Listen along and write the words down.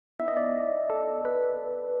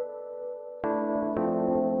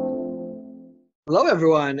Hello,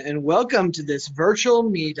 everyone, and welcome to this virtual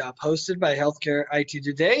meetup hosted by Healthcare IT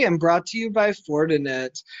Today and brought to you by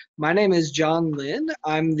Fortinet. My name is John Lynn.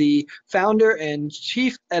 I'm the founder and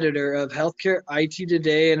chief editor of Healthcare IT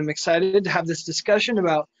Today, and I'm excited to have this discussion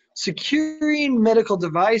about securing medical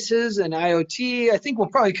devices and IoT. I think we'll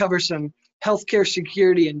probably cover some healthcare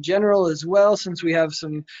security in general as well, since we have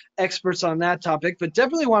some experts on that topic, but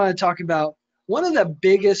definitely want to talk about one of the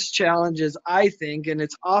biggest challenges, I think, and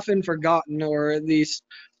it's often forgotten or at least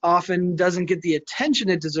often doesn't get the attention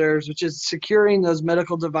it deserves, which is securing those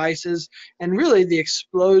medical devices and really the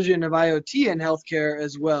explosion of IoT in healthcare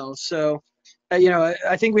as well. So,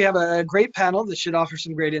 I think we have a great panel that should offer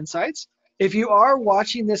some great insights. If you are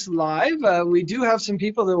watching this live, we do have some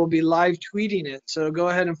people that will be live tweeting it. So go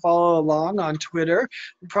ahead and follow along on Twitter.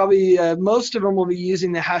 Probably most of them will be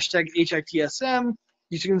using the hashtag HITSM.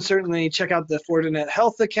 You can certainly check out the Fortinet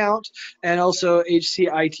Health account, and also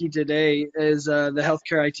HCIT Today is the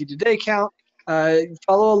Healthcare IT Today account.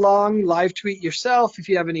 Follow along, live tweet yourself. If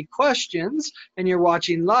you have any questions and you're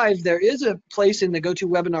watching live, there is a place in the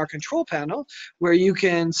GoToWebinar control panel where you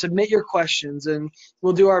can submit your questions, and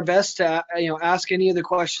we'll do our best to ask any of the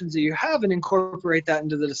questions that you have and incorporate that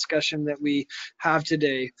into the discussion that we have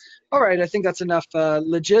today. All right, I think that's enough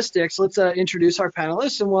logistics. Let's introduce our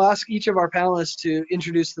panelists, and we'll ask each of our panelists to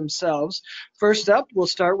introduce themselves. First up, we'll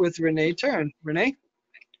start with Renee Tarun. Renee?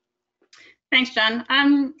 Thanks, John.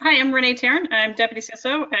 Hi, I'm Renee Tarun. I'm Deputy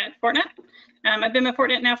CISO at Fortinet. I've been with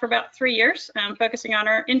Fortinet now for about 3 years, focusing on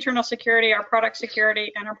our internal security, our product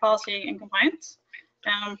security, and our policy and compliance.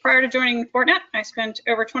 Prior to joining Fortinet, I spent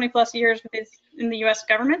over 20 plus years in the US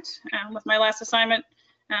government, with my last assignment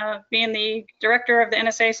being the director of the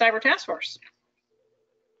NSA Cyber Task Force.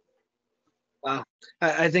 Wow,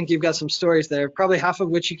 I think you've got some stories there, probably half of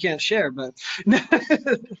which you can't share, but. I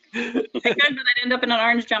could, but I'd end up in an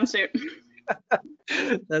orange jumpsuit.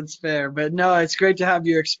 That's fair, but no, it's great to have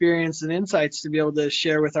your experience and insights to be able to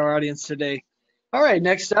share with our audience today. All right,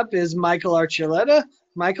 next up is Michael Archuleta.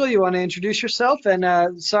 Michael, you want to introduce yourself?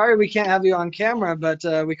 And sorry we can't have you on camera, but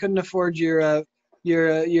we couldn't afford your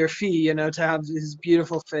fee, to have his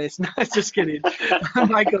beautiful face. No, just kidding.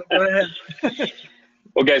 Michael, go ahead.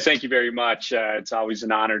 Well, guys, thank you very much. It's always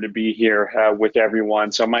an honor to be here with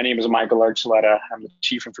everyone. So my name is Michael Archuleta. I'm the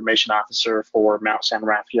Chief Information Officer for Mount San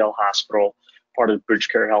Rafael Hospital, part of the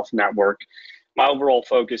BridgeCare Health Network. My overall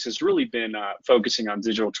focus has really been focusing on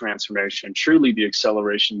digital transformation, truly the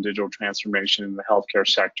acceleration of digital transformation in the healthcare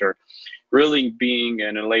sector, really being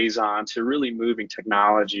a liaison to really moving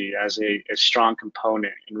technology as a strong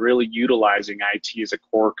component and really utilizing IT as a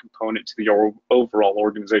core component to the overall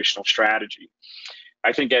organizational strategy.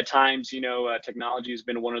 I think at times, technology has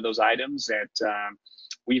been one of those items that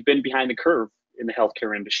we've been behind the curve in the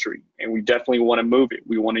healthcare industry, and we definitely want to move it.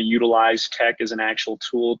 We want to utilize tech as an actual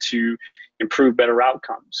tool to improve better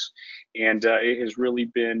outcomes. And it has really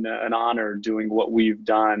been an honor doing what we've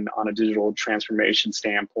done on a digital transformation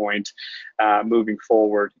standpoint moving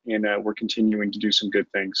forward, and we're continuing to do some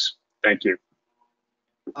good things. Thank you.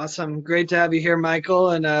 Awesome. Great to have you here,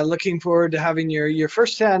 Michael, and looking forward to having your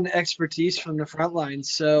firsthand expertise from the front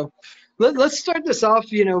lines. So let's start this off,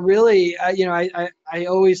 really, I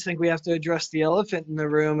always think we have to address the elephant in the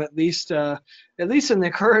room, at least in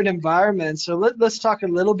the current environment. So let's talk a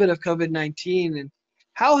little bit of COVID-19 and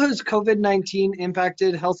how has COVID-19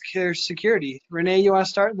 impacted healthcare security? Renee, you want to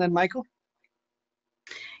start, and then Michael?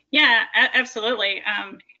 Yeah, absolutely.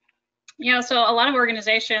 So a lot of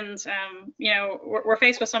organizations, we're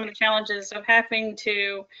faced with some of the challenges of having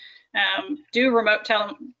to do remote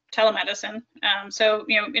telemedicine. So,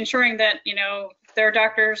 ensuring that, their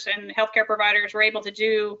doctors and healthcare providers were able to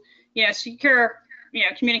do, secure,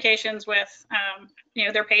 communications with,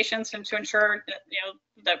 their patients, and to ensure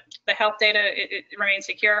that, the health data it remains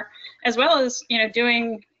secure, as well as,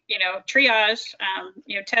 doing triage,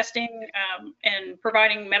 testing, and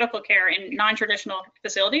providing medical care in non-traditional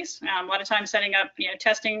facilities. A lot of times setting up,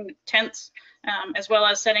 testing tents, as well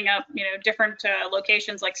as setting up, different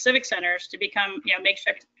locations like civic centers to become,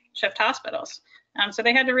 makeshift hospitals. So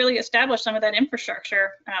they had to really establish some of that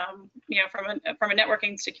infrastructure, from a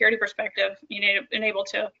networking security perspective, and able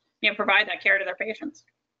to, provide that care to their patients.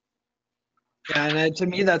 Yeah, and to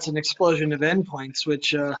me, that's an explosion of endpoints,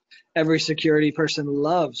 which every security person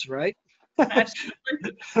loves, right?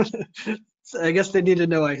 Absolutely. So I guess they need to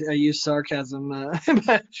know I use sarcasm.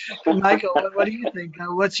 But Michael, what do you think?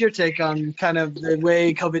 What's your take on kind of the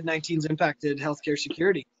way COVID-19's impacted healthcare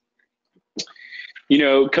security?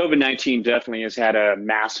 COVID-19 definitely has had a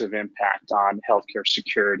massive impact on healthcare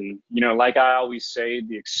security. Like I always say,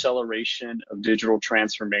 the acceleration of digital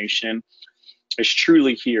transformation is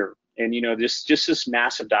truly here. And just this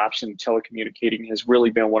mass adoption of telecommunicating has really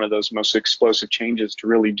been one of those most explosive changes to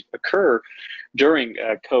really occur during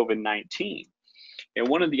COVID-19. And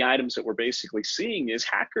one of the items that we're basically seeing is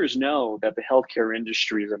hackers know that the healthcare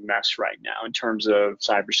industry is a mess right now in terms of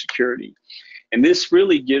cybersecurity. And this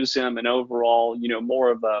really gives them an overall, more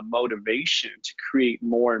of a motivation to create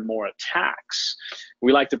more and more attacks.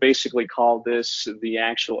 We like to basically call this the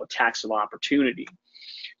actual attacks of opportunity.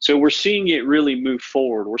 So we're seeing it really move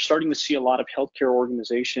forward. We're starting to see a lot of healthcare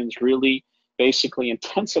organizations really basically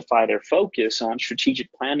intensify their focus on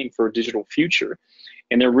strategic planning for a digital future.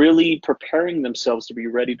 And they're really preparing themselves to be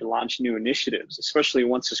ready to launch new initiatives, especially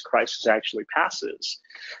once this crisis actually passes.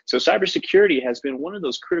 So cybersecurity has been one of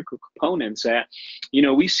those critical components that,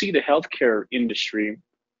 we see the healthcare industry,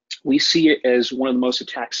 we see it as one of the most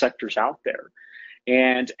attacked sectors out there.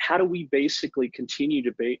 And how do we basically continue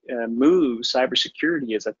to move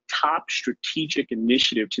cybersecurity as a top strategic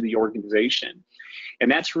initiative to the organization?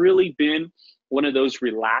 And that's really been one of those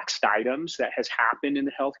relaxed items that has happened in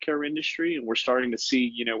the healthcare industry, and we're starting to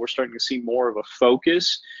see more of a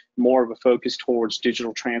focus towards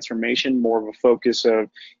digital transformation, more of a focus of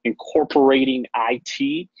incorporating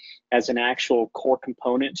IT as an actual core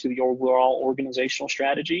component to the overall organizational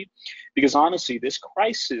strategy. Because honestly, this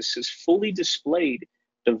crisis has fully displayed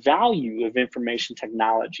the value of information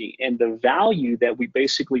technology and the value that we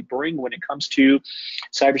basically bring when it comes to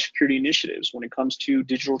cybersecurity initiatives, when it comes to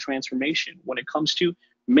digital transformation, when it comes to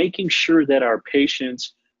making sure that our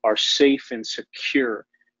patients are safe and secure.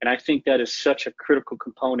 And I think that is such a critical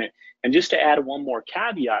component. And just to add one more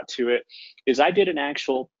caveat to it, is I did an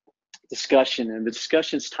actual discussion, and the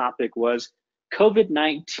discussion's topic was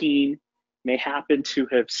COVID-19 may happen to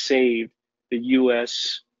have saved the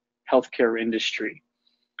US healthcare industry.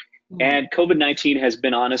 And COVID-19 has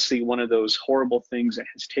been honestly one of those horrible things that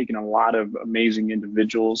has taken a lot of amazing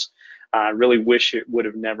individuals. I really wish it would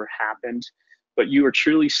have never happened, but you are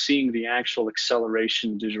truly seeing the actual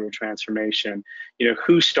acceleration of digital transformation.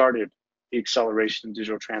 Who started the acceleration of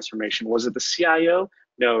digital transformation? Was it the CIO?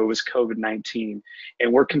 No, it was COVID-19.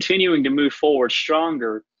 And we're continuing to move forward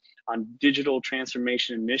stronger on digital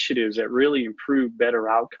transformation initiatives that really improve better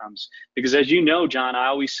outcomes. Because as you know, John, I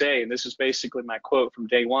always say, and this is basically my quote from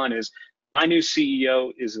day one, is my new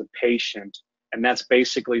CEO is the patient. And that's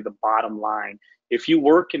basically the bottom line. If you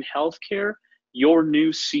work in healthcare, your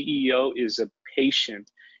new CEO is a patient.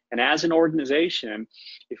 And as an organization,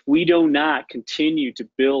 if we do not continue to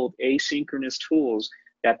build asynchronous tools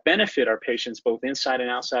that benefit our patients both inside and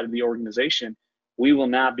outside of the organization, we will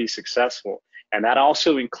not be successful. And that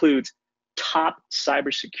also includes top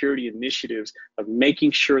cybersecurity initiatives of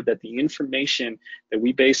making sure that the information that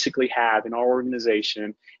we basically have in our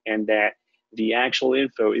organization and that the actual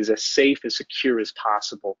info is as safe and secure as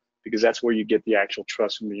possible, because that's where you get the actual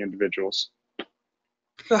trust from the individuals.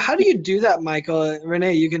 So how do you do that, Michael?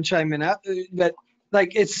 Renee, you can chime in, but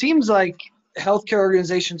it seems like healthcare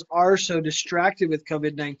organizations are so distracted with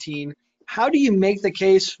COVID-19. How do you make the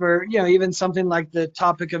case for, even something like the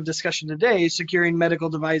topic of discussion today, securing medical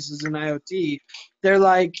devices and IoT? They're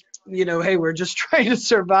like, hey, we're just trying to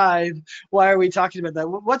survive. Why are we talking about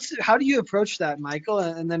that? How do you approach that, Michael?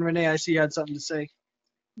 And then Renee, I see you had something to say.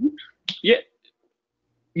 Yeah,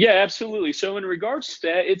 absolutely. So in regards to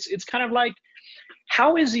that, it's kind of like,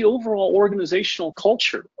 how is the overall organizational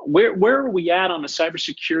culture? Where are we at on a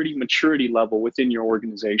cybersecurity maturity level within your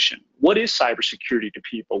organization? What is cybersecurity to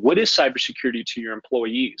people? What is cybersecurity to your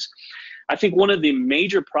employees? I think one of the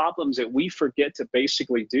major problems that we forget to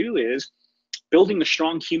basically do is building a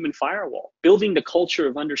strong human firewall, building the culture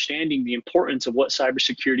of understanding the importance of what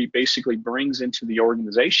cybersecurity basically brings into the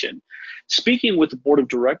organization. Speaking with the board of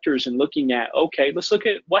directors and looking at, okay, let's look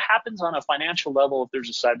at what happens on a financial level if there's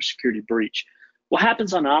a cybersecurity breach. What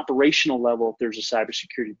happens on an operational level if there's a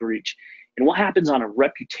cybersecurity breach? And what happens on a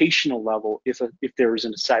reputational level if there is a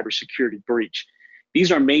cybersecurity breach?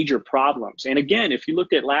 These are major problems. And again, if you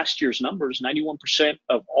looked at last year's numbers, 91%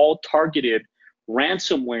 of all targeted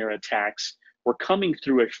ransomware attacks were coming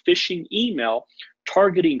through a phishing email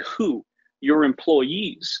targeting who? Your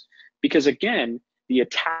employees. Because again, the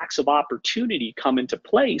attacks of opportunity come into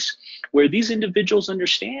place where these individuals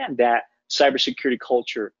understand that cybersecurity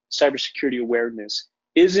culture, cybersecurity awareness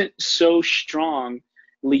isn't so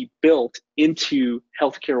strongly built into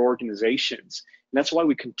healthcare organizations. And that's why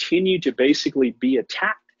we continue to basically be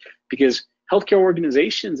attacked, because healthcare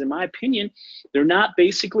organizations, in my opinion, they're not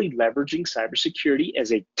basically leveraging cybersecurity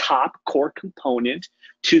as a top core component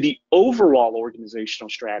to the overall organizational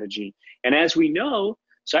strategy. And as we know,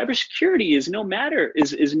 cybersecurity is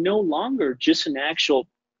no longer just an actual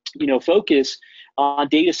focus on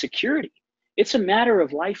data security. It's a matter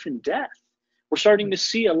of life and death. We're starting to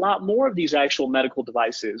see a lot more of these actual medical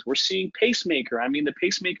devices. We're seeing pacemaker. I mean, the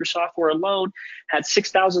pacemaker software alone had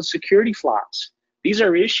 6,000 security flaws. These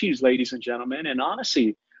are issues, ladies and gentlemen. And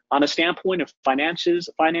honestly, on a standpoint of finances,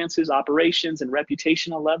 operations, and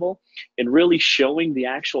reputational level, and really showing the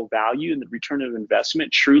actual value and the return of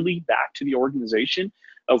investment truly back to the organization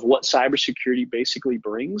of what cybersecurity basically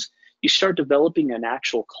brings, you start developing an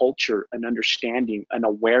actual culture, an understanding, an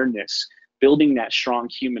awareness, building that strong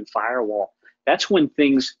human firewall. That's when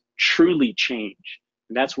things truly change.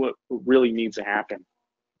 And that's what really needs to happen.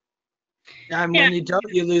 And when you don't,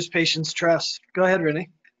 you lose patients' trust. Go ahead, Renee.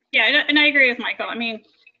 Yeah, and I agree with Michael. I mean,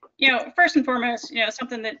 first and foremost,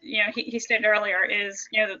 something that, he stated earlier is,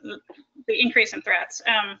 the increase in threats.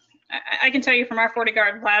 I can tell you from our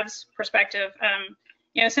FortiGuard Labs perspective,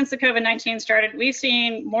 since the COVID-19 started, we've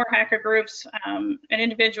seen more hacker groups and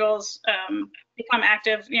individuals become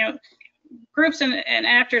active, groups and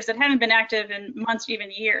actors that haven't been active in months, even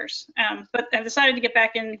years, but have decided to get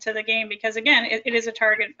back into the game because, again, it is a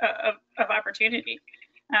target of opportunity.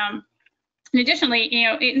 And additionally,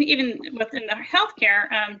 even within the healthcare,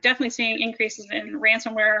 definitely seeing increases in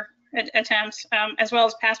ransomware attempts, as well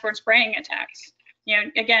as password spraying attacks.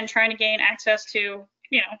 Again, trying to gain access to,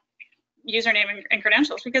 username and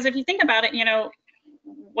credentials. Because if you think about it,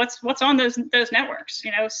 what's on those networks?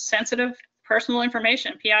 Sensitive personal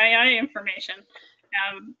information, PII information.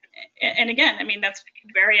 And again, I mean, that's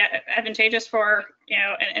very advantageous for,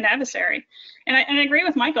 an adversary. And I agree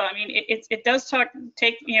with Michael. I mean, it does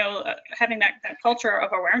take, having that culture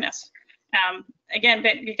of awareness. Again,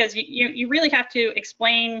 but because you really have to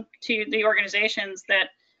explain to the organizations that,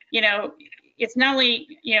 it's not only,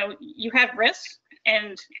 you have risks,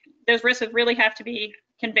 and those risks really have to be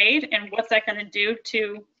conveyed, and what's that going to do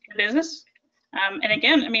to the business. And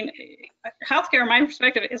again, I mean, healthcare, in my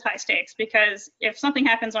perspective, is high stakes, because if something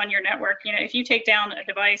happens on your network, if you take down a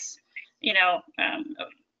device,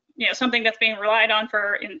 something that's being relied on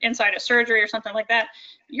for inside a surgery or something like that,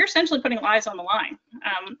 you're essentially putting lives on the line.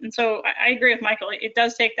 And so I agree with Michael. It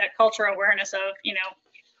does take that cultural awareness of,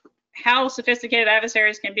 how sophisticated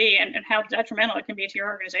adversaries can be, and how detrimental it can be to your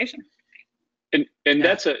organization. And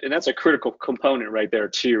that's a critical component right there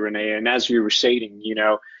too, Renee. And as you were stating,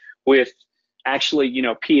 with actually,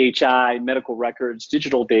 PHI, medical records,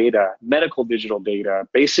 digital data, medical digital data,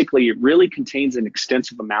 basically it really contains an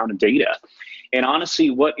extensive amount of data. And honestly,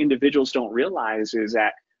 what individuals don't realize is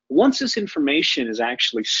that once this information is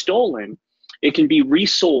actually stolen, it can be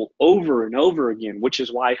resold over and over again, which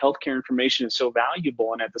is why healthcare information is so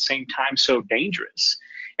valuable and at the same time so dangerous.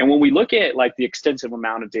 And when we look at like the extensive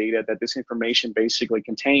amount of data that this information basically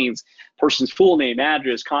contains, person's full name,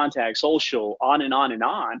 address, contact, social, on and on and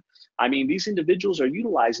on, I mean, these individuals are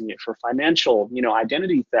utilizing it for financial,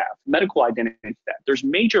 identity theft, medical identity theft. There's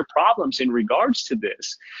major problems in regards to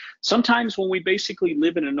this. Sometimes when we basically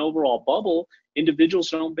live in an overall bubble, individuals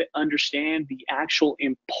don't understand the actual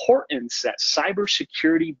importance that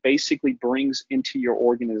cybersecurity basically brings into your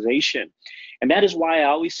organization. And that is why I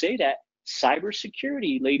always say that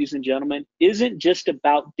cybersecurity, ladies and gentlemen, isn't just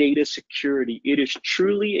about data security. It is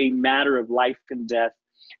truly a matter of life and death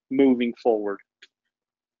moving forward.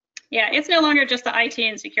 Yeah, it's no longer just the IT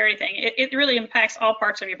and security thing. It really impacts all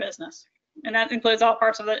parts of your business, and that includes all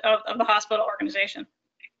parts of the hospital organization.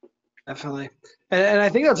 Definitely. And I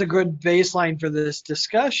think that's a good baseline for this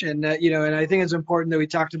discussion, and I think it's important that we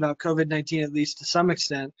talked about COVID-19 at least to some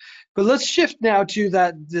extent. But let's shift now to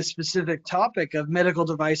this specific topic of medical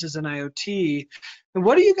devices and IoT. And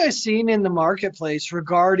what are you guys seeing in the marketplace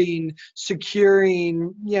regarding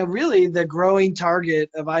securing, really the growing target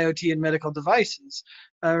of IoT and medical devices?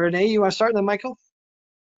 Renee, you want to start, and then Michael?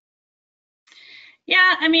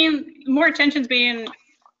 Yeah, I mean, more attention's being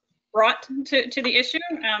brought to the issue,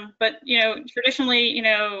 but traditionally,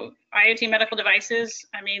 IoT medical devices,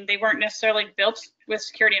 I mean, they weren't necessarily built with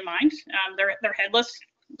security in mind. They're headless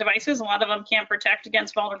devices. A lot of them can't protect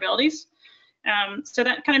against vulnerabilities. So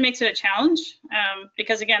that kind of makes it a challenge,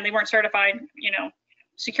 because again, they weren't certified.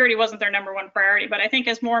 Security wasn't their number one priority. But I think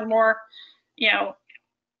as more and more,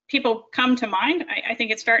 people come to mind, I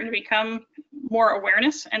think it's starting to become more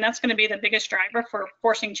awareness, and that's going to be the biggest driver for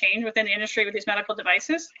forcing change within the industry with these medical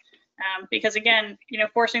devices. Because again,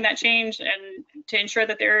 forcing that change and to ensure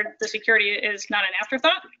that the security is not an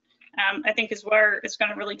afterthought, I think is where it's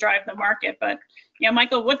going to really drive the market. But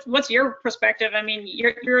Michael, what's your perspective? I mean,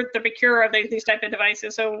 you're the procurer of these type of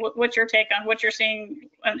devices, so what's your take on what you're seeing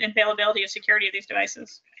in availability of security of these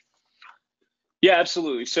devices? Yeah,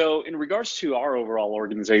 absolutely. So in regards to our overall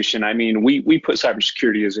organization, I mean, we put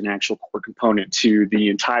cybersecurity as an actual core component to the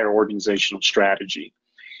entire organizational strategy.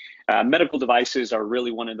 Medical devices are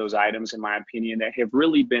really one of those items, in my opinion, that have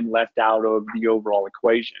really been left out of the overall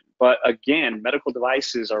equation. But again, medical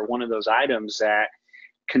devices are one of those items that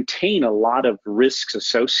contain a lot of risks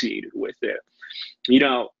associated with it. You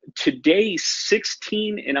know, today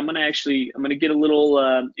 16, and I'm gonna get a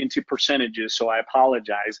little into percentages, so I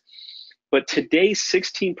apologize. But today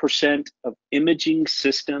 16% of imaging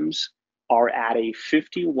systems are at a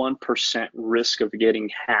 51% risk of getting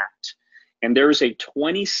hacked. And there is a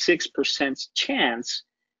 26% chance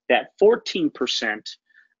that 14%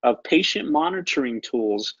 of patient monitoring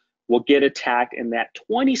tools will get attacked, and that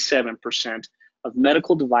 27% of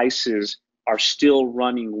medical devices are still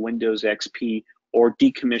running Windows XP or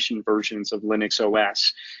decommissioned versions of Linux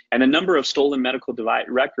OS. And the number of stolen medical device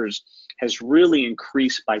records has really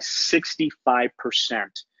increased by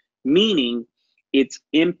 65%, meaning it's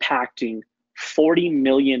impacting 40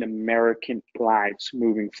 million American lives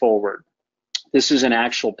moving forward. This is an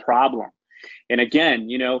actual problem. And again,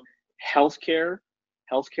 you know, healthcare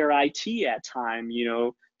IT at time, you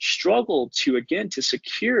know, struggle to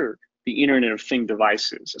secure the Internet of Things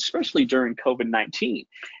devices, especially during COVID-19.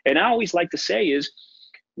 And I always like to say is,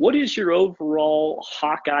 what is your overall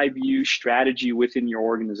Hawkeye view strategy within your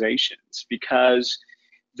organizations? Because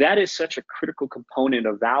that is such a critical component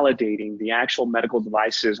of validating the actual medical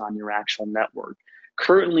devices on your actual network.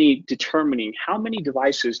 Currently determining how many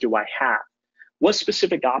devices do I have? What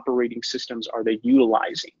specific operating systems are they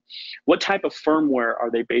utilizing? What type of firmware are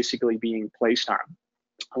they basically being placed on?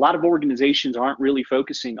 A lot of organizations aren't really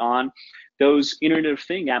focusing on those Internet of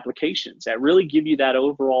Things applications that really give you that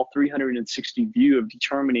overall 360 view of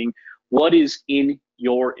determining what is in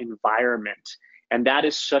your environment. And that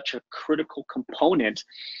is such a critical component,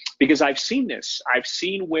 because I've seen this. I've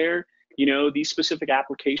seen where, you know, these specific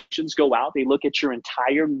applications go out, they look at your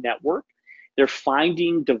entire network, they're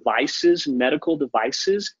finding devices, medical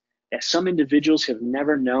devices, that some individuals have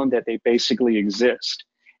never known that they basically exist.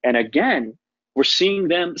 And again, we're seeing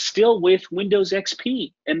them still with Windows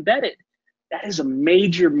XP embedded. That is a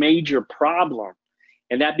major, major problem.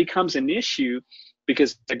 And that becomes an issue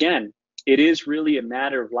because, again, it is really a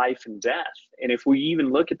matter of life and death. And if we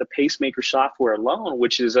even look at the pacemaker software alone,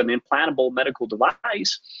 which is an implantable medical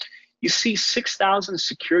device, you see 6,000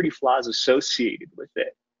 security flaws associated with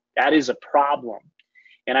it. That is a problem.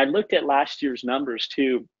 And I looked at last year's numbers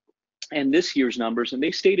too, and this year's numbers, and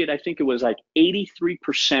they stated, I think it was like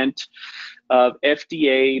 83% of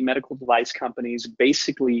FDA medical device companies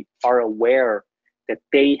basically are aware that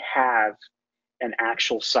they have an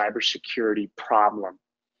actual cybersecurity problem.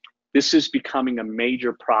 This is becoming a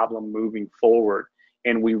major problem moving forward,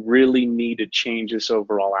 and we really need to change this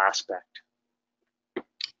overall aspect.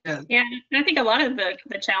 Yeah, and I think a lot of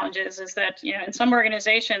the challenges is that, you know, in some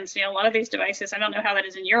organizations, you know, a lot of these devices, I don't know how that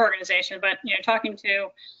is in your organization, but, you know, talking to,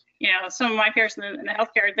 you know, some of my peers in the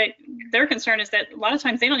healthcare, their concern is that a lot of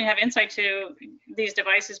times they don't even have insight to these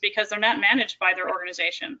devices because they're not managed by their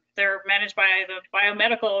organization. They're managed by the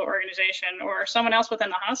biomedical organization or someone else within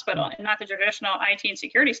the hospital, and not the traditional IT and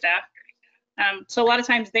security staff. So a lot of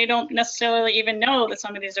times they don't necessarily even know that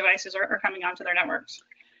some of these devices are coming onto their networks.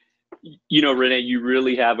 You know, Renee, you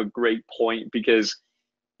really have a great point, because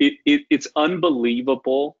it's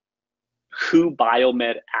unbelievable who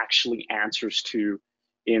biomed actually answers to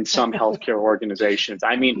in some healthcare organizations.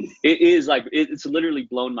 I mean, it's literally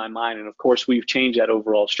blown my mind. And of course, we've changed that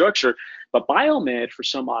overall structure. But biomed, for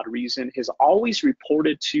some odd reason, has always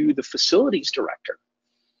reported to the facilities director,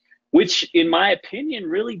 which in my opinion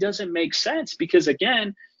really doesn't make sense, because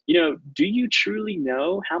again, you know, do you truly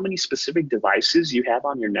know how many specific devices you have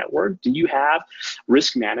on your network? Do you have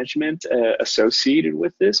risk management associated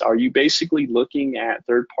with this? Are you basically looking at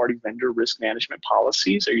third-party vendor risk management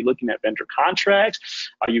policies? Are you looking at vendor contracts?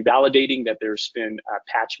 Are you validating that there's been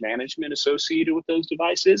patch management associated with those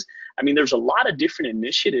devices? I mean, there's a lot of different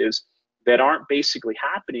initiatives that aren't basically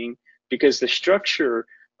happening because the structure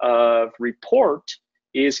of report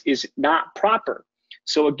is not proper.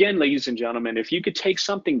 So again, ladies and gentlemen, if you could take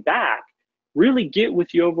something back, really get with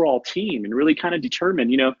the overall team and really kind of determine,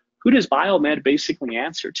 you know, who does biomed basically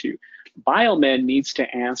answer to? Biomed needs to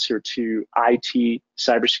answer to IT,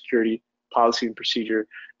 cybersecurity, policy and procedure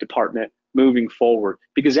department moving forward,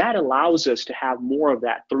 because that allows us to have more of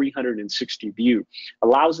that 360 view,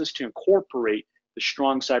 allows us to incorporate the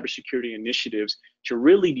strong cybersecurity initiatives to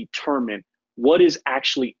really determine what is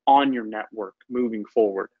actually on your network moving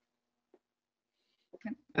forward.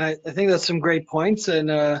 I think that's some great points, and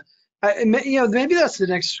you know, maybe that's the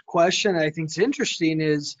next question I think is interesting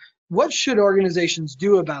is, what should organizations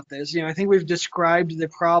do about this? You know, I think we've described the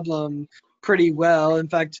problem pretty well. In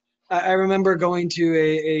fact, I remember going to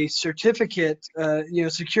a certificate,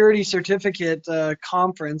 security certificate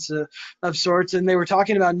conference of sorts, and they were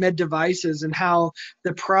talking about med devices and how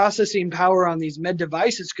the processing power on these med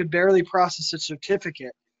devices could barely process a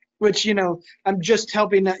certificate, which, I'm just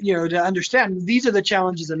helping that, to understand these are the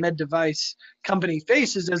challenges a med device company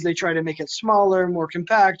faces as they try to make it smaller, more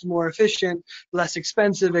compact, more efficient, less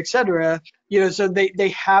expensive, et cetera. So they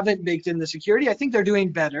haven't baked in the security. I think they're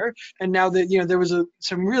doing better. And now that, there was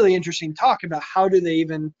some really interesting talk about how do they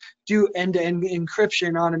even do end-to-end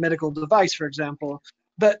encryption on a medical device, for example.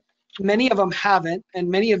 But many of them haven't, and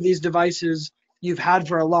many of these devices you've had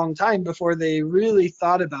for a long time before they really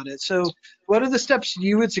thought about it. So what are the steps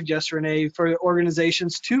you would suggest, Renee, for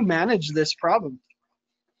organizations to manage this problem?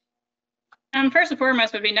 First and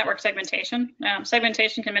foremost would be network segmentation.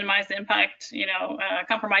 Segmentation can minimize the impact, a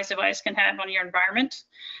compromised device can have on your environment.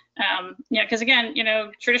 Because again,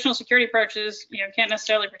 traditional security approaches, can't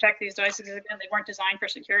necessarily protect these devices because again, they weren't designed for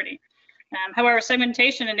security. However,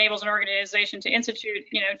 segmentation enables an organization to institute,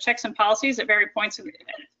 checks and policies at various points of,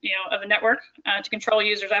 of a network to control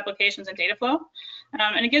users' applications and data flow.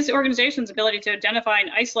 And it gives the organizations the ability to identify and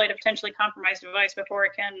isolate a potentially compromised device before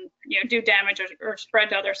it can, do damage or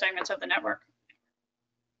spread to other segments of the network.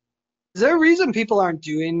 Is there a reason people aren't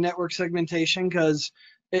doing network segmentation? Because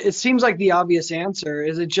it seems like the obvious answer.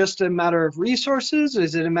 Is it just a matter of resources?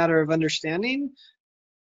 Is it a matter of understanding?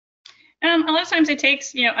 A lot of times it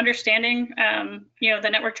takes, understanding, the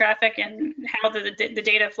network traffic and how the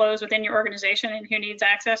data flows within your organization and who needs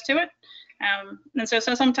access to it. And so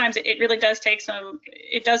sometimes it really does take some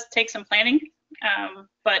planning,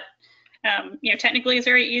 but technically it's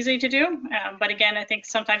very easy to do. But again, I think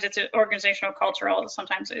sometimes it's organizational, cultural.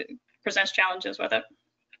 Sometimes it presents challenges with it.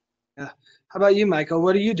 Yeah. How about you, Michael?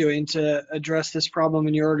 What are you doing to address this problem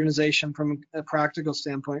in your organization from a practical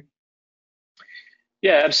standpoint?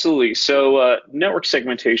 Yeah, absolutely. So network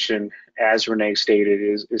segmentation, as Renee stated,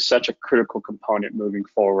 is such a critical component moving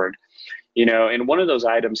forward. And one of those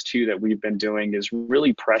items too that we've been doing is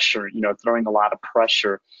really pressure, throwing a lot of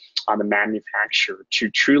pressure on the manufacturer to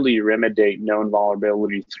truly remediate known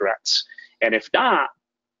vulnerability threats. And if not,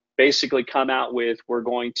 basically come out with, we're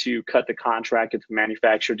going to cut the contract if the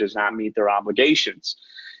manufacturer does not meet their obligations,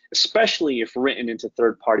 especially if written into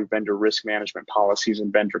third-party vendor risk management policies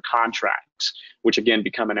and vendor contracts, which again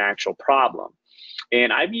become an actual problem.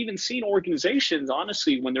 And I've even seen organizations,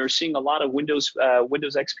 honestly, when they're seeing a lot of Windows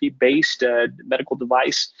XP-based medical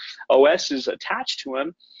device OSs attached to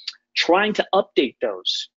them, trying to update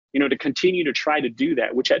those, to continue to try to do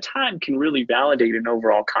that, which at times can really validate an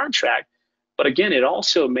overall contract. But again, it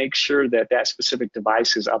also makes sure that that specific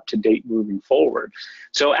device is up to date moving forward.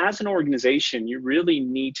 So as an organization, you really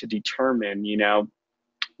need to determine,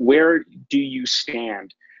 where do you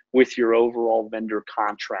stand with your overall vendor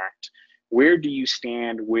contract? Where do you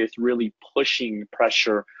stand with really pushing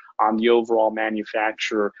pressure on the overall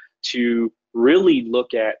manufacturer to really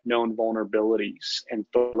look at known vulnerabilities and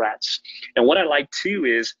threats? And what I like too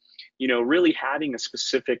is, really having a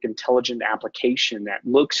specific intelligent application that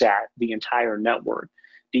looks at the entire network,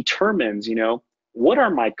 determines, what are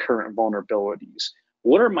my current vulnerabilities?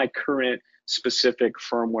 What are my current specific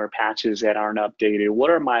firmware patches that aren't updated? What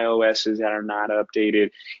are my OSs that are not updated?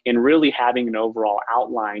 And really having an overall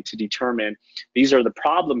outline to determine these are the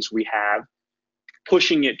problems we have,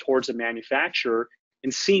 pushing it towards a manufacturer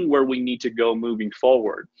and seeing where we need to go moving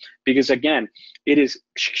forward. Because again, it is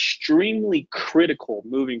extremely critical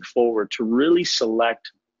moving forward to really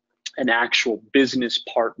select an actual business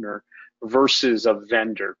partner versus a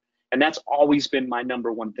vendor. And that's always been my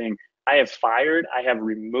number one thing. I have fired, I have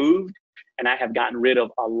removed, and I have gotten rid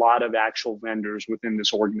of a lot of actual vendors within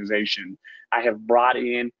this organization. I have brought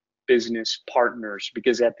in business partners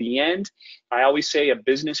because at the end, I always say a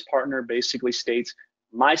business partner basically states,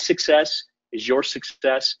 my success is your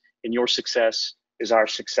success and your success is our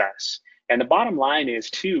success. And the bottom line is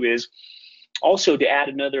too, is also to add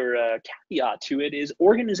another caveat to it is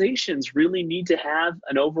organizations really need to have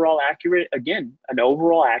an overall accurate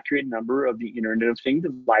number of the Internet of Things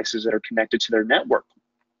devices that are connected to their network,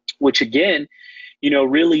 which again,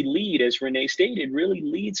 really lead, as Renee stated, really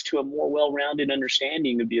leads to a more well-rounded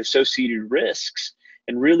understanding of the associated risks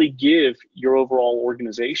and really give your overall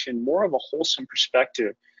organization more of a wholesome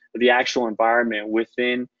perspective of the actual environment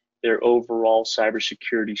within their overall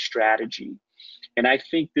cybersecurity strategy. And I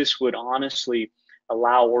think this would honestly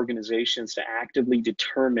allow organizations to actively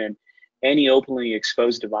determine any openly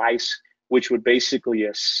exposed device, which would basically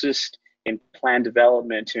assist in plan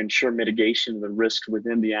development to ensure mitigation of the risk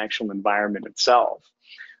within the actual environment itself.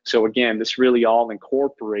 So again, this really all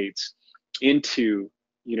incorporates into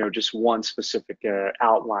just one specific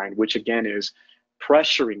outline, which again is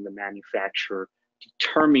pressuring the manufacturer,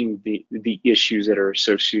 determining the issues that are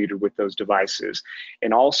associated with those devices.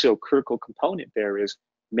 And also a critical component there is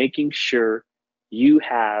making sure you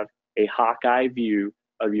have a hawk-eye view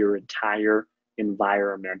of your entire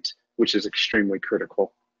environment, which is extremely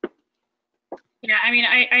critical. Yeah, I mean,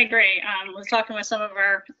 I agree. I was talking with some of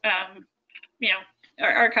our,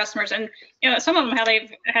 our customers, and some of them, how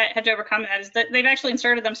they've had to overcome that is that they've actually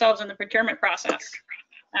inserted themselves in the procurement process.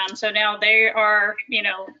 So now they are,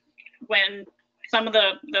 when some of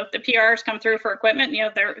the PRs come through for equipment,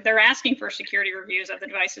 they're asking for security reviews of the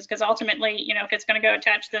devices, because ultimately, if it's going to go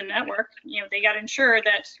attached to the network, they got to ensure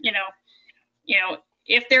that,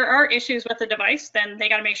 if there are issues with the device, then they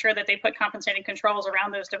got to make sure that they put compensating controls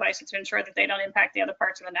around those devices to ensure that they don't impact the other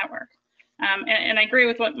parts of the network. And I agree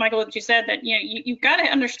with what Michael, what you said, that you've got to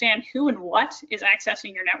understand who and what is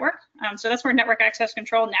accessing your network. So that's where network access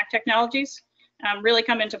control, NAC technologies, really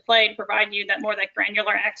come into play to provide you that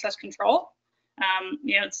granular access control.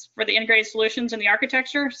 It's for the integrated solutions in the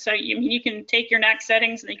architecture. So you can take your NAC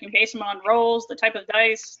settings and you can base them on roles, the type of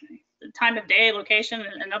device, the time of day, location,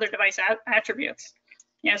 and other device attributes.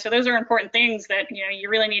 So those are important things that you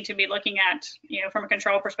really need to be looking at, from a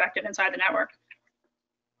control perspective inside the network.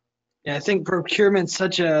 Yeah, I think procurement's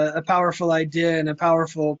such a powerful idea and a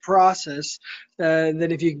powerful process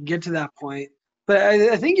that if you can get to that point. But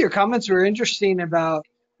I think your comments were interesting about,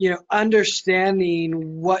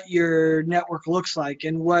 understanding what your network looks like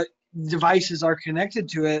and what devices are connected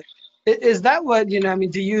to it. Is that what,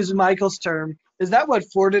 to use Michael's term, is that what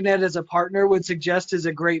Fortinet as a partner would suggest is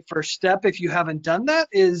a great first step if you haven't done that,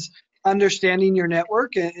 is understanding your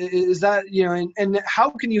network? Is that, and how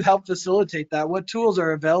can you help facilitate that? What tools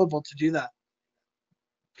are available to do that?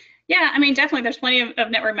 Yeah, I mean, definitely there's plenty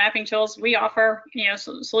of network mapping tools. We offer,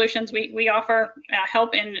 solutions. We offer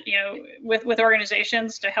help in, with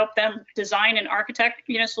organizations to help them design and architect,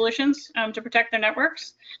 solutions to protect their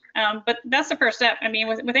networks. But that's the first step. I mean,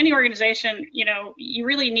 with any organization, you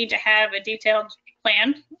really need to have a detailed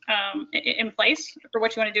plan in place for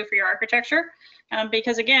what you want to do for your architecture.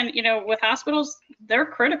 Because again, with hospitals, they're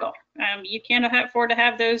critical. You can't afford to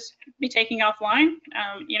have those be taking offline.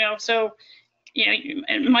 So,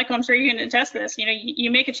 and Michael, I'm sure you can attest to this. You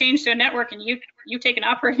make a change to a network and you take an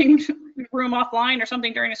operating room offline or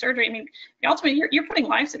something during a surgery. I mean, ultimately you're putting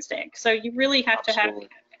lives at stake. So you really have to have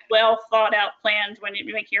well thought out plans when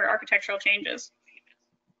you make your architectural changes.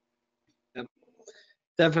 Yep,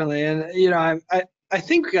 definitely. And I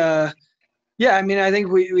think I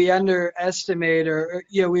think we underestimate or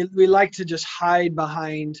we like to just hide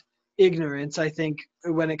behind ignorance, I think,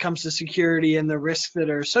 when it comes to security and the risks that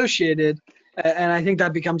are associated. And I think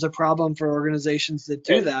that becomes a problem for organizations that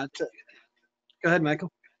do that. Go ahead,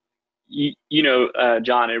 Michael.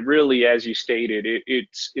 John, it really, as you stated,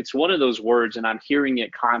 it's one of those words, and I'm hearing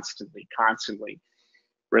it constantly.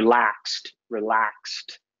 Relaxed.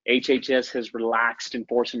 HHS has relaxed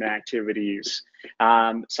enforcement activities.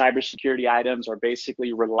 Cybersecurity items are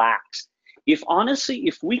basically relaxed.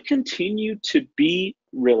 If we continue to be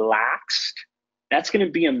relaxed, that's going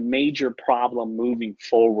to be a major problem moving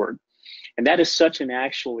forward. And that is such an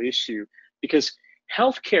actual issue, because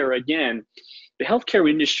healthcare, again, the healthcare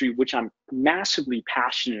industry, which I'm massively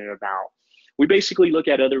passionate about, we basically look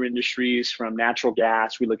at other industries from natural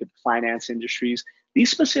gas, we look at the finance industries. These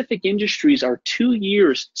specific industries are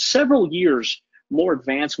several years more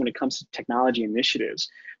advanced when it comes to technology initiatives.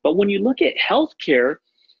 But when you look at healthcare,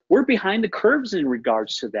 we're behind the curves in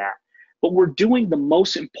regards to that. But we're doing the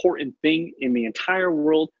most important thing in the entire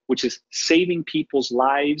world, which is saving people's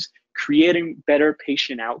lives, creating better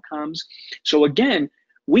patient outcomes. So again,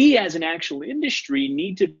 we as an actual industry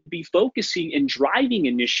need to be focusing and driving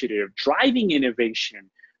initiative, driving innovation,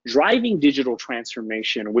 driving digital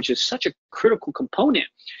transformation, which is such a critical component.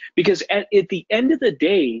 Because at the end of the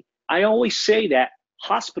day, I always say that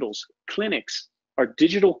hospitals, clinics are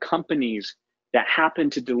digital companies that happen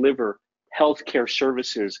to deliver healthcare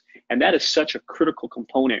services. And that is such a critical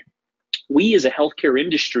component. We as a healthcare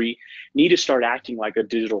industry need to start acting like a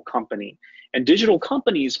digital company. And digital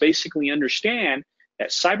companies basically understand that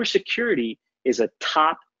cybersecurity is a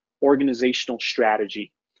top organizational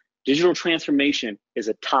strategy. Digital transformation is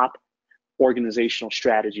a top organizational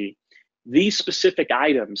strategy. These specific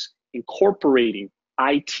items, incorporating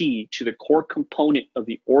IT to the core component of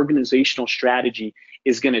the organizational strategy,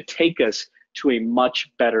 is going to take us to a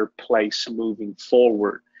much better place moving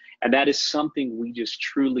forward. And that is something we just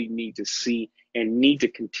truly need to see and need to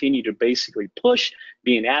continue to basically push,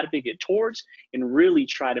 be an advocate towards, and really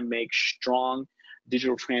try to make strong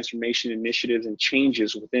digital transformation initiatives and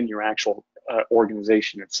changes within your actual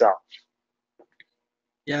organization itself.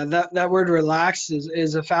 Yeah, that word relax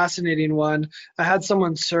is a fascinating one. I had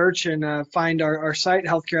someone search and find our site,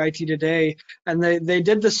 Healthcare IT Today, and they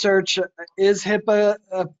did the search, is HIPAA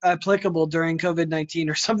applicable during COVID-19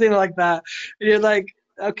 or something like that. And you're like,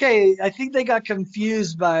 okay, I think they got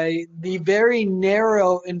confused by the very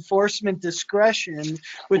narrow enforcement discretion,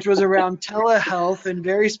 which was around telehealth and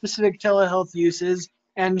very specific telehealth uses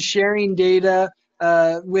and sharing data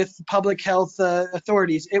with public health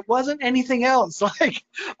authorities. It wasn't anything else. Like,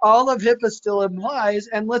 all of HIPAA still applies.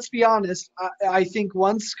 And let's be honest, I think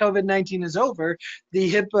once COVID-19 is over,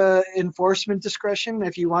 the HIPAA enforcement discretion,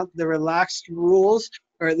 if you want the relaxed rules,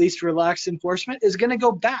 or at least relaxed enforcement, is going to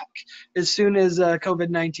go back as soon as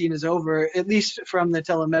COVID-19 is over, at least from the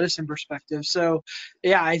telemedicine perspective. So,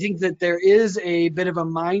 yeah, I think that there is a bit of a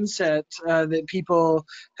mindset that people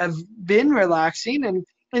have been relaxing, and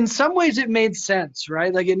in some ways it made sense,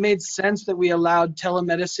 right? Like, it made sense that we allowed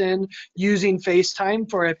telemedicine using FaceTime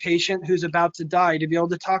for a patient who's about to die to be able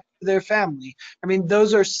to talk to their family. I mean,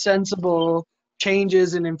 those are sensible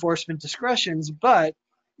changes in enforcement discretions, but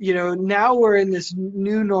now we're in this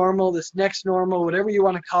new normal, this next normal, whatever you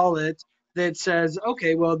want to call it, that says,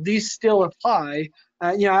 okay, well, these still apply.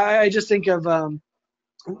 I just think of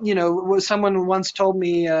someone once told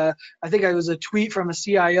me, I think it was a tweet from a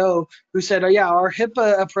CIO who said, oh yeah, our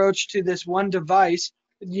HIPAA approach to this one device,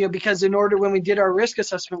 because when we did our risk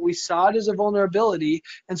assessment, we saw it as a vulnerability,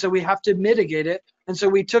 and so we have to mitigate it. And so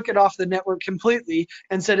we took it off the network completely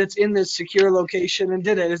and said it's in this secure location and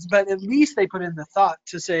did it. But at least they put in the thought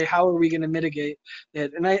to say, how are we going to mitigate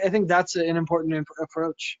it? And I think that's an important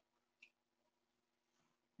approach.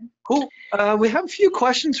 Cool. We have a few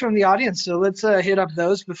questions from the audience, so let's hit up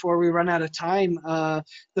those before we run out of time.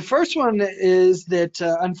 The first one is that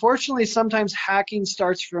unfortunately, sometimes hacking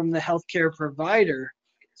starts from the healthcare provider.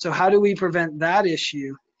 So how do we prevent that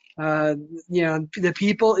issue? The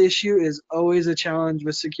people issue is always a challenge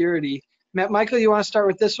with security. Michael, you want to start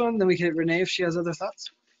with this one? Then we can hit Renee if she has other thoughts.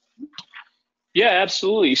 Yeah,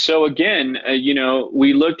 absolutely. So again,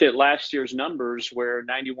 we looked at last year's numbers where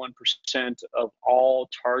 91% of all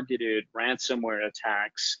targeted ransomware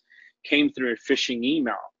attacks came through a phishing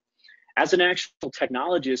email. As an actual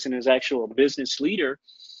technologist and as actual business leader,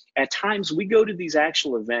 at times we go to these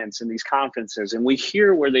actual events and these conferences and we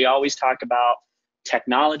hear where they always talk about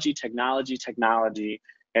technology, technology, technology,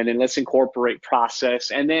 and then let's incorporate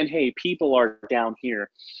process, and then, hey, people are down here.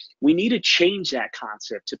 We need to change that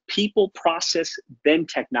concept to people, process, then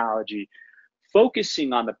technology,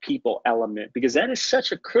 focusing on the people element, because that is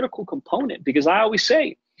such a critical component. Because I always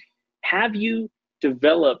say, have you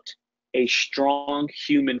developed a strong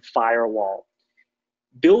human firewall?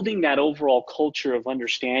 Building that overall culture of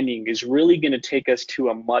understanding is really going to take us to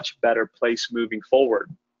a much better place moving forward.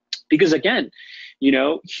 Because again,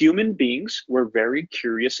 human beings, we're very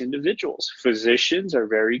curious individuals. Physicians are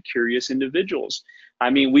very curious individuals. I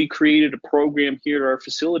mean, we created a program here at our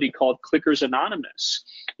facility called Clickers Anonymous,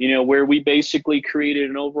 where we basically created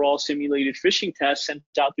an overall simulated phishing test sent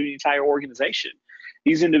out through the entire organization.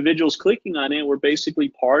 These individuals clicking on it were basically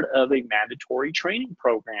part of a mandatory training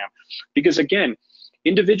program. Because again,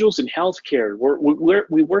 individuals in healthcare,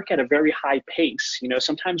 we work at a very high pace.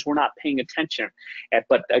 Sometimes we're not paying attention.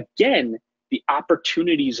 But again, the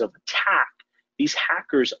opportunities of attack, these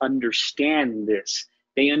hackers understand this.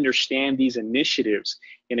 They understand these initiatives.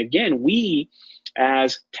 And again, we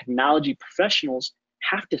as technology professionals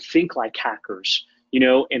have to think like hackers,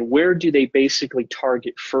 and where do they basically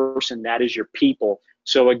target first? And that is your people.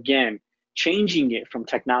 So again, changing it from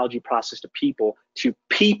technology process to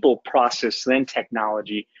people process, then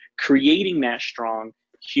technology, creating that strong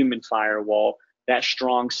human firewall, that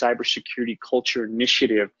strong cybersecurity culture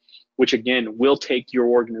initiative, which again will take your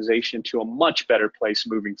organization to a much better place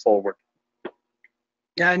moving forward.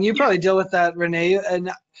 Yeah, and you probably deal with that, Renee.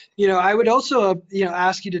 And I would also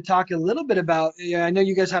ask you to talk a little bit about. I know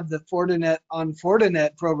you guys have the Fortinet on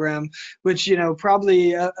Fortinet program, which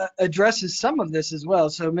probably addresses some of this as well.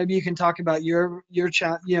 So maybe you can talk about your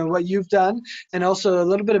what you've done, and also a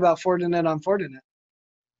little bit about Fortinet on Fortinet.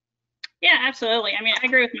 Yeah, absolutely. I mean, I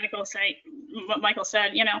agree with what Michael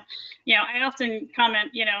said. I often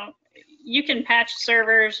comment, you can patch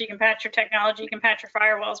servers, you can patch your technology, you can patch your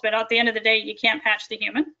firewalls, but at the end of the day, you can't patch the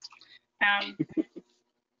human.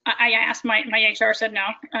 I asked, my HR said no.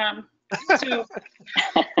 So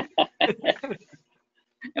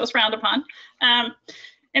it was frowned upon.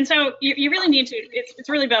 And so you really need to, it's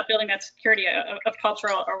really about building that security of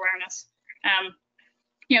cultural awareness.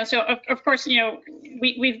 So of course,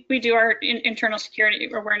 we do our internal security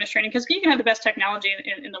awareness training, because you can have the best technology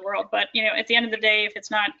in the world, but at the end of the day, if it's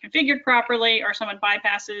not configured properly or someone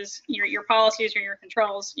bypasses your policies or your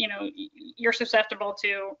controls, you're susceptible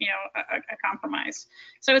to a compromise.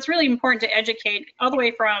 So it's really important to educate all the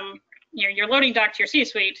way from your loading dock to your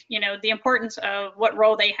C-suite, the importance of what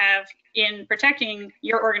role they have in protecting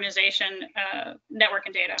your organization network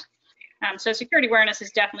and data. So security awareness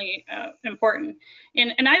is definitely important.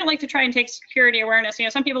 And I like to try and take security awareness.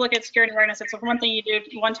 Some people look at security awareness, it's one thing you do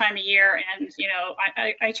one time a year, and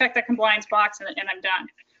I check the compliance box and I'm done.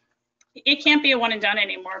 It can't be a one and done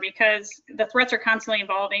anymore, because the threats are constantly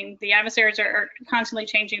evolving. The adversaries are constantly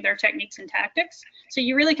changing their techniques and tactics. So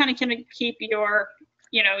you really kind of can keep your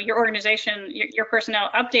organization, your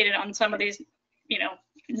personnel updated on some of these,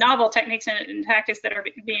 novel techniques and tactics that are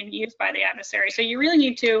being used by the adversary. So you really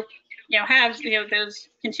need to have those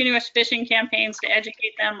continuous phishing campaigns to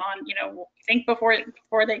educate them on think before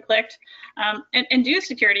they clicked, and do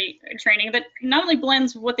security training that not only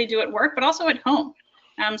blends what they do at work but also at home.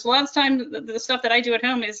 So a lot of times the stuff that I do at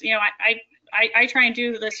home is I try and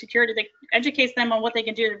do the security that educates them on what they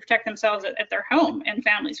can do to protect themselves at their home and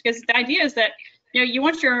families, because the idea is that you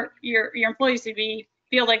want your employees to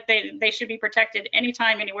feel like they should be protected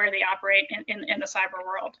anytime, anywhere they operate in the cyber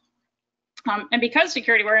world. And because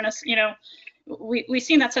security awareness, we've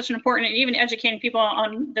seen that's such an important, and even educating people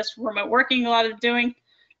on this remote working, a lot of doing.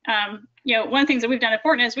 One of the things that we've done at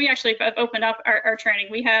Fortinet is we actually have opened up our training.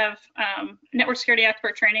 We have network security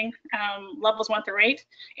expert training, levels 1 through 8.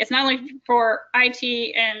 It's not only for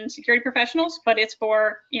IT and security professionals, but it's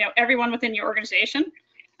for everyone within your organization,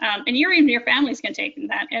 and even your families can take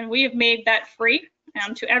that. And we have made that free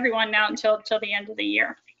to everyone now until the end of the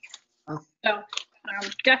year. Oh. So.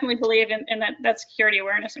 Definitely believe in that security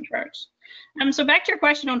awareness approach. So back to your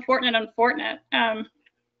question on Fortinet.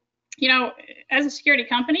 As a security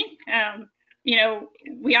company,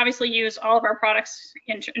 we obviously use all of our products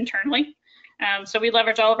internally. So we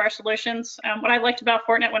leverage all of our solutions. What I liked about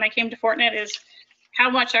Fortinet when I came to Fortinet is how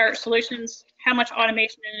much our solutions, how much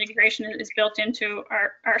automation and integration is built into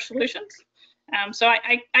our solutions. So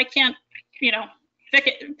I can't,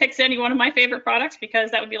 pick any one of my favorite products,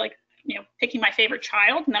 because that would be like picking my favorite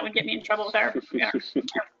child, and that would get me in trouble with our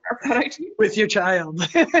product. With your child.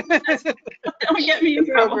 That would get me in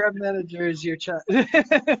trouble. Program manager is your child. It's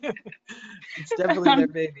definitely their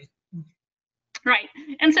baby. Right.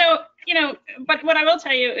 And so, but what I will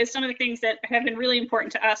tell you is some of the things that have been really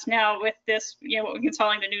important to us now with this, what we're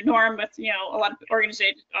calling the new norm, with, a lot of our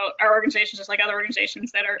organizations, just like other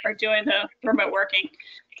organizations that are doing the remote working,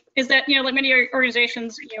 is that, like many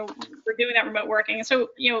organizations, we're doing that remote working. And so,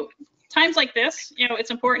 times like this,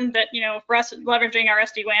 it's important that, for us, leveraging our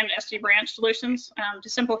SD-WAN and SD-branch solutions to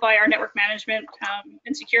simplify our network management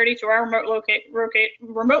and security to our remote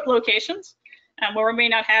locations, where we may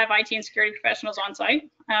not have IT and security professionals on site,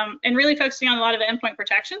 and really focusing on a lot of endpoint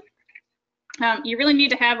protection. You really need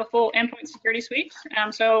to have a full endpoint security suite.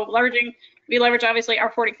 So we leverage obviously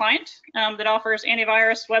our FortiClient that offers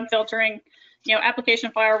antivirus, web filtering,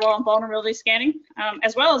 application firewall and vulnerability scanning,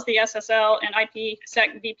 as well as the SSL and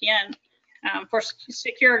IPsec VPN for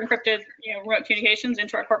secure encrypted remote communications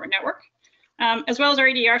into our corporate network, as well as our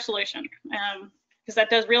EDR solution, because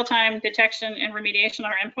that does real-time detection and remediation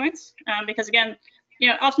on our endpoints. Because again,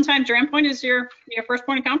 oftentimes your endpoint is your first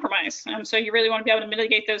point of compromise. So you really want to be able to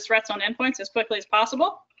mitigate those threats on endpoints as quickly as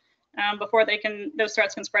possible before those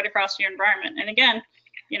threats can spread across your environment. And again,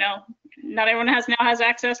 not everyone now has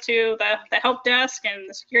access to the help desk and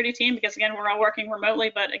the security team, because again, we're all working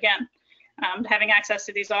remotely. But again, having access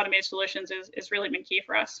to these automated solutions is really been key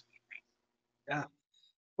for us. Yeah.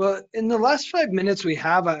 Well, in the last 5 minutes we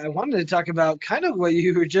have, I wanted to talk about kind of what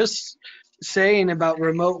you were just saying about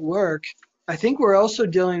remote work. I think we're also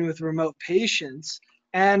dealing with remote patients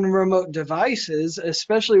and remote devices,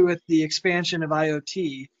 especially with the expansion of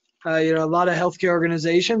IoT. A lot of healthcare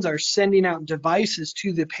organizations are sending out devices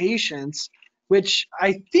to the patients, which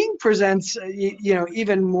I think presents,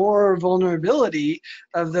 even more vulnerability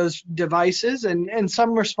of those devices and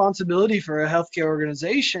some responsibility for a healthcare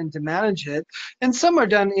organization to manage it. And some are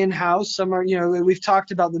done in-house. Some are, we've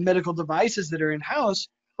talked about the medical devices that are in-house,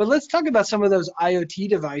 but let's talk about some of those IoT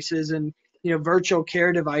devices and, virtual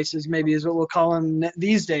care devices, maybe is what we'll call them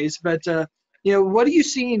these days. But, what are you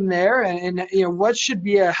seeing there, and what should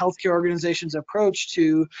be a healthcare organization's approach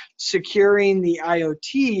to securing the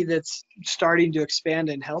IoT that's starting to expand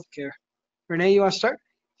in healthcare? Renee, you want to start?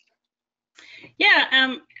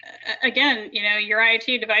 Yeah. Again, your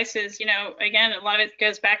IoT devices, again, a lot of it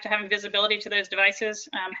goes back to having visibility to those devices,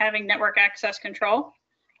 having network access control.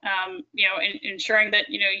 ensuring that,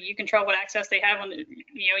 you control what access they have on,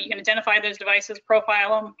 you can identify those devices,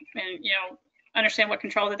 profile them, and, understand what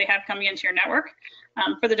control that they have coming into your network.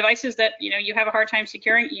 For the devices that, you have a hard time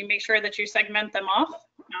securing, you make sure that you segment them off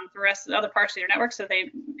the rest of the other parts of your network so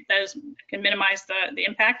those can minimize the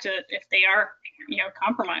impact if they are,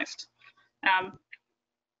 compromised.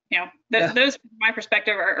 Those, from my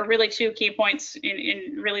perspective, are really two key points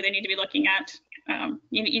in really they need to be looking at.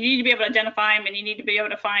 You need to be able to identify them, and you need to be able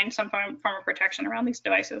to find some form of protection around these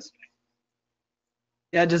devices.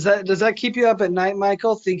 Yeah, does that keep you up at night,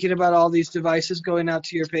 Michael, thinking about all these devices going out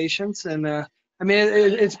to your patients? And I mean,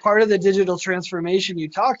 it's part of the digital transformation you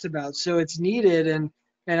talked about, so it's needed, and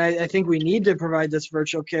I think we need to provide this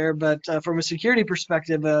virtual care. But from a security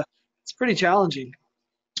perspective, it's pretty challenging.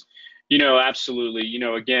 Absolutely.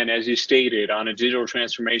 Again, as you stated, on a digital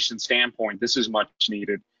transformation standpoint, this is much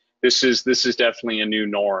needed. This is definitely a new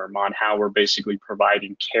norm on how we're basically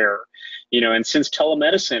providing care. And since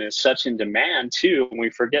telemedicine is such in demand too, and we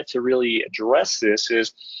forget to really address this,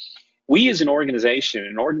 is we as an organization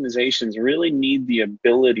and organizations really need the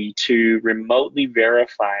ability to remotely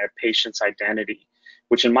verify a patient's identity,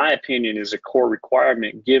 which in my opinion is a core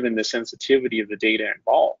requirement given the sensitivity of the data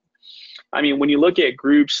involved. I mean, when you look at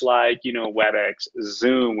groups like, WebEx,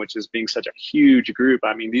 Zoom, which is being such a huge group,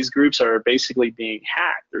 I mean, these groups are basically being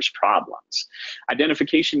hacked. There's problems.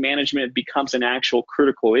 Identification management becomes an actual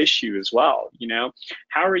critical issue as well.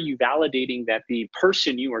 How are you validating that the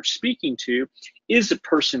person you are speaking to is the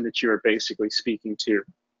person that you are basically speaking to?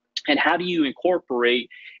 And how do you incorporate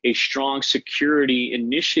a strong security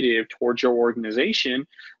initiative towards your organization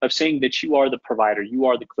of saying that you are the provider, you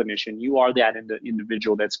are the clinician, you are that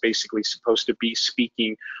individual that's basically supposed to be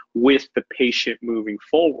speaking with the patient moving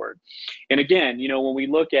forward? And again, when we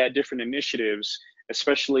look at different initiatives,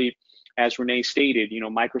 especially as Renee stated,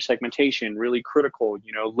 microsegmentation, really critical,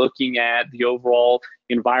 looking at the overall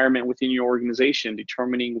environment within your organization,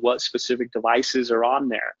 determining what specific devices are on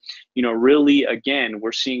there. Really, again,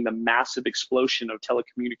 we're seeing the massive explosion of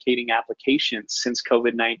telecommunicating applications since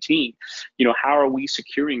COVID-19. How are we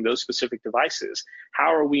securing those specific devices?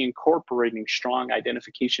 How are we incorporating strong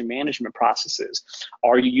identification management processes?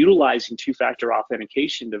 Are you utilizing two-factor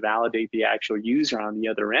authentication to validate the actual user on the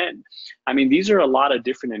other end? I mean, these are a lot of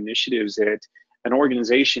different initiatives that an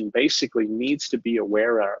organization basically needs to be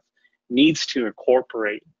aware of, needs to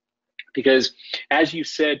incorporate. Because as you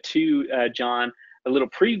said too, John, a little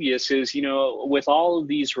previous is, with all of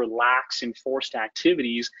these relaxed enforced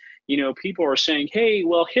activities, people are saying, hey,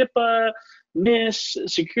 well, HIPAA, NIST,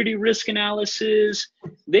 security risk analysis,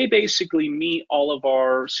 they basically meet all of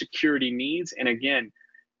our security needs. And again,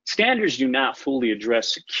 standards do not fully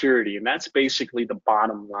address security, and that's basically the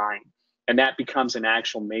bottom line. And that becomes an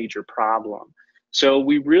actual major problem. So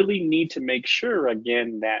we really need to make sure,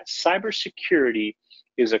 again, that cybersecurity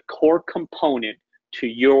is a core component to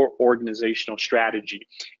your organizational strategy.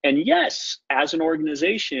 And yes, as an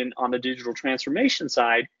organization on the digital transformation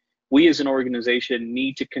side, we as an organization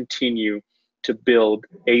need to continue to build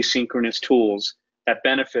asynchronous tools that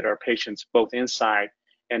benefit our patients both inside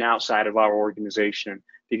and outside of our organization.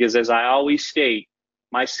 Because as I always state,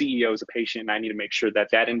 my CEO is a patient, and I need to make sure that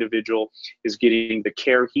that individual is getting the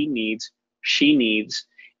care he needs, she needs,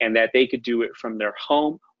 and that they could do it from their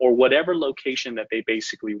home or whatever location that they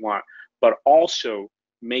basically want, but also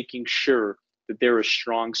making sure that there are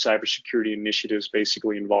strong cybersecurity initiatives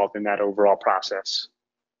basically involved in that overall process.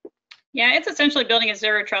 Yeah, it's essentially building a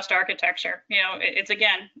zero trust architecture. It's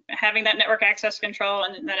again, having that network access control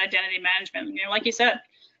and that identity management. Like you said,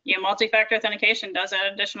 multi-factor authentication does add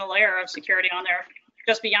an additional layer of security on there,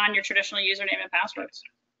 just beyond your traditional username and passwords.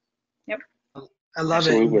 Yep. I love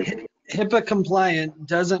it. HIPAA compliant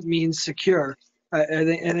doesn't mean secure. I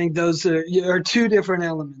think those are two different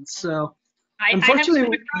elements. So unfortunately, I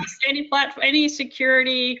have come across any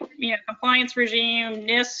security, compliance regime,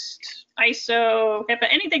 NIST, ISO, HIPAA,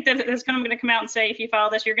 anything that is going to come out and say if you follow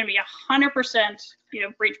this, you're going to be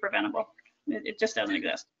 100%, breach preventable. It just doesn't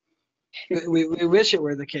exist. We wish it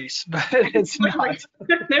were the case, but it's not.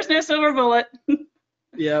 There's no silver bullet.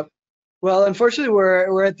 Yep. Well, unfortunately,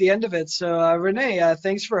 we're at the end of it. So, Renee,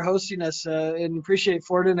 thanks for hosting us, and appreciate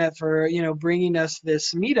Fortinet for bringing us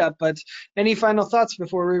this meetup. But any final thoughts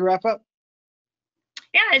before we wrap up?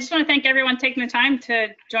 Yeah, I just want to thank everyone taking the time to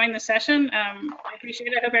join the session. I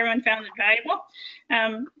appreciate it. I hope everyone found it valuable.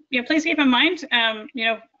 Please keep in mind,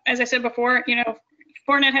 as I said before,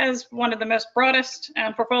 Fortinet has one of the most broadest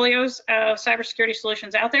portfolios of cybersecurity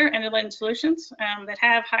solutions out there, end-to-end solutions that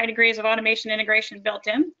have high degrees of automation integration built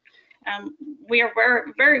in. We are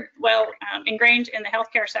very well ingrained in the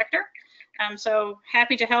healthcare sector. So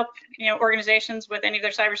happy to help organizations with any of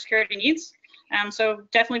their cybersecurity needs. So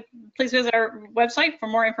definitely please visit our website for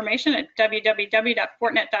more information at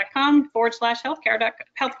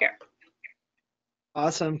www.fortinet.com/healthcare.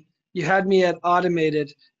 Awesome. You had me at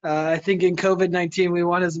automated. I think in COVID-19, we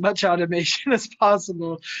want as much automation as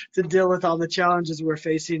possible to deal with all the challenges we're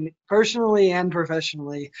facing personally and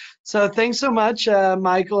professionally. So thanks so much,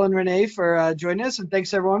 Michael and Renee, for joining us. And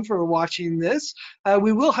thanks everyone for watching this.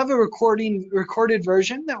 We will have a recorded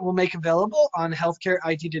version that we'll make available on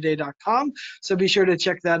healthcareittoday.com. So be sure to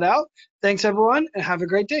check that out. Thanks everyone and have a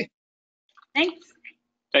great day. Thanks.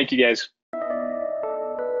 Thank you guys.